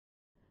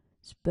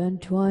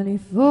Spend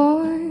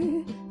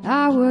 24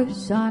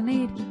 hours, I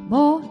need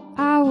more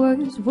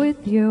hours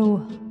with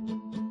you.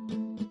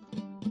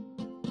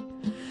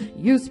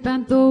 You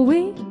spent the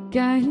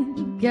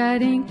weekend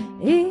getting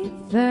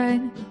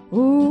even,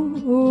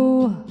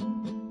 ooh.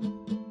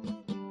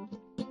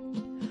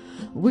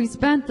 We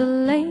spent the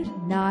late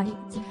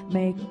nights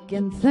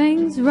making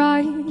things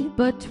right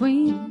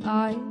between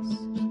us.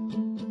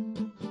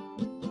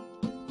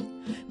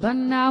 But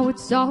now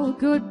it's all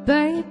good,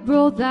 babe.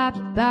 Roll that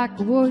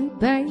backwood,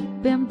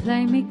 babe, and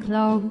play me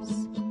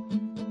close.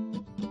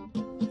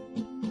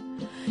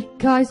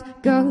 'Cause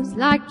girls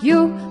like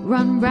you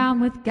run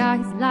round with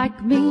guys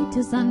like me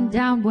till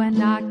sundown.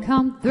 When I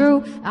come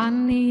through, I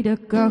need a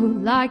girl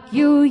like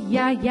you,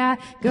 yeah, yeah.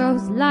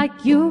 Girls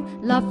like you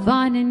love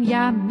fun, and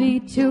yeah,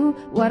 me too.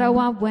 What I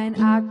want when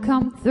I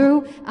come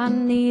through, I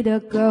need a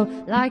girl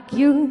like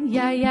you,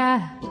 yeah,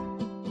 yeah.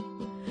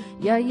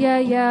 Yeah, yeah,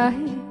 yeah.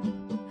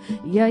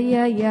 Yeah,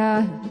 yeah,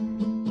 yeah.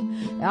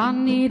 I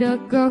need a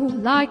girl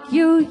like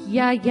you,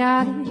 yeah,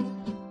 yeah.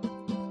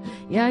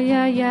 Yeah,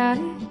 yeah, yeah.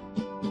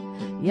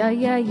 Yeah,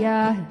 yeah,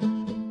 yeah.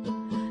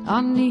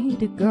 I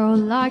need a girl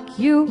like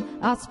you.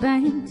 I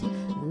spent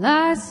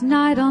last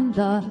night on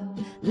the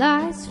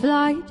last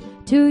flight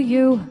to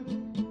you.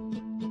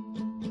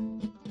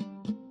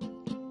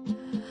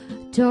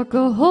 Took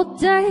a whole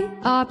day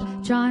up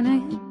trying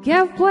to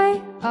get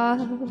way up,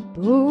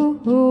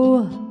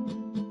 ooh.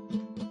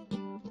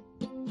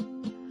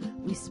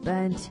 We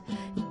spent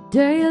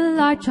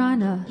daylight trying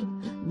to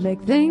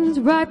make things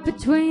right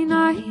between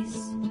us.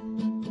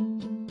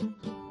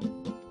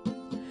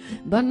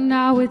 But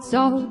now it's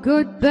all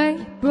good,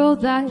 babe. Roll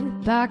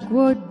that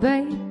backwood,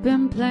 babe,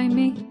 and play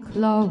me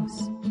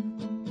close.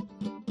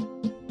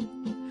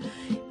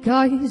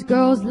 'Cause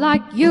girls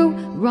like you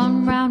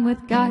run round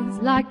with guys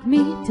like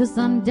me till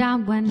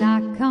sundown. When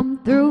I come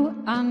through,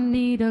 I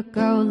need a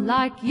girl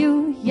like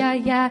you, yeah,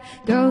 yeah.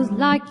 Girls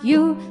like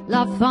you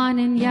love fun,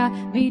 and yeah,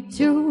 me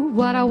too.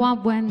 What I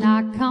want when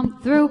I come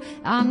through,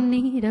 I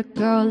need a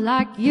girl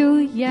like you,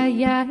 yeah,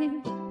 yeah.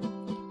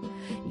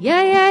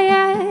 Yeah, yeah,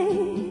 yeah.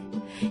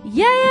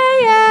 Yeah, yeah,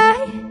 yeah.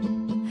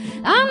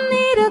 I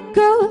need a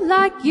girl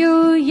like you,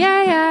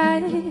 yeah, yeah.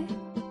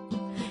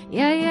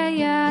 Yeah, yeah,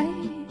 yeah.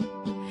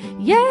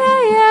 Yeah,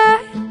 yeah, yeah.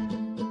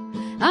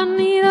 I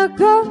need a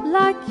girl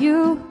like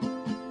you.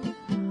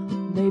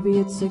 Maybe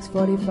it's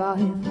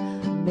 6:45.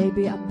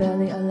 Maybe I'm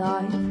barely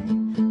alive.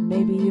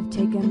 Maybe you've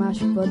taken my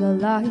shit for the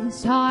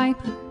last time.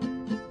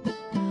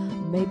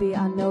 Maybe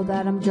I know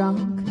that I'm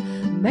drunk.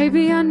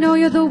 Maybe I know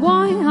you're the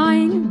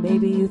one.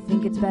 Maybe you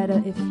think it's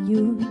better if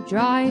you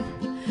drive.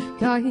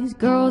 'Cause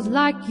girls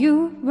like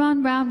you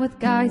run round with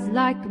guys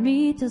like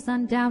me till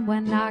sundown.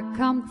 When I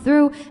come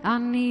through, I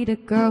need a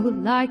girl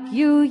like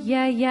you,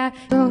 yeah, yeah.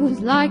 Girls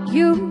like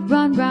you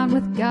run round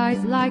with guys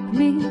like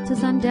me till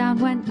sundown.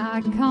 When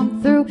I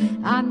come through,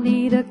 I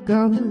need a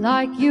girl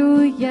like you,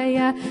 yeah,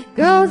 yeah.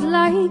 Girls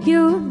like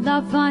you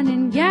love fun,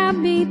 and yeah,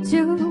 me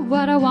too.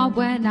 What I want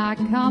when I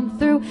come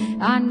through,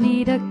 I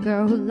need a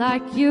girl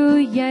like you,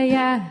 yeah,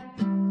 yeah.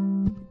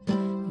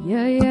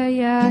 Yeah, yeah,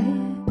 yeah.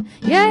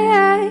 Yeah,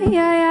 yeah,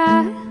 yeah,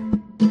 yeah.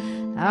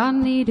 I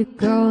need a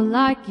girl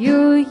like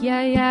you,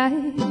 yeah, yeah.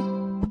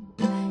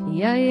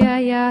 Yeah, yeah,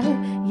 yeah.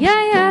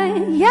 Yeah, yeah,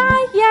 yeah,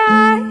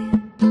 yeah.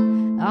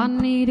 I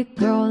need a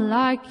girl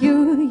like you,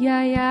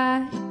 yeah,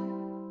 yeah.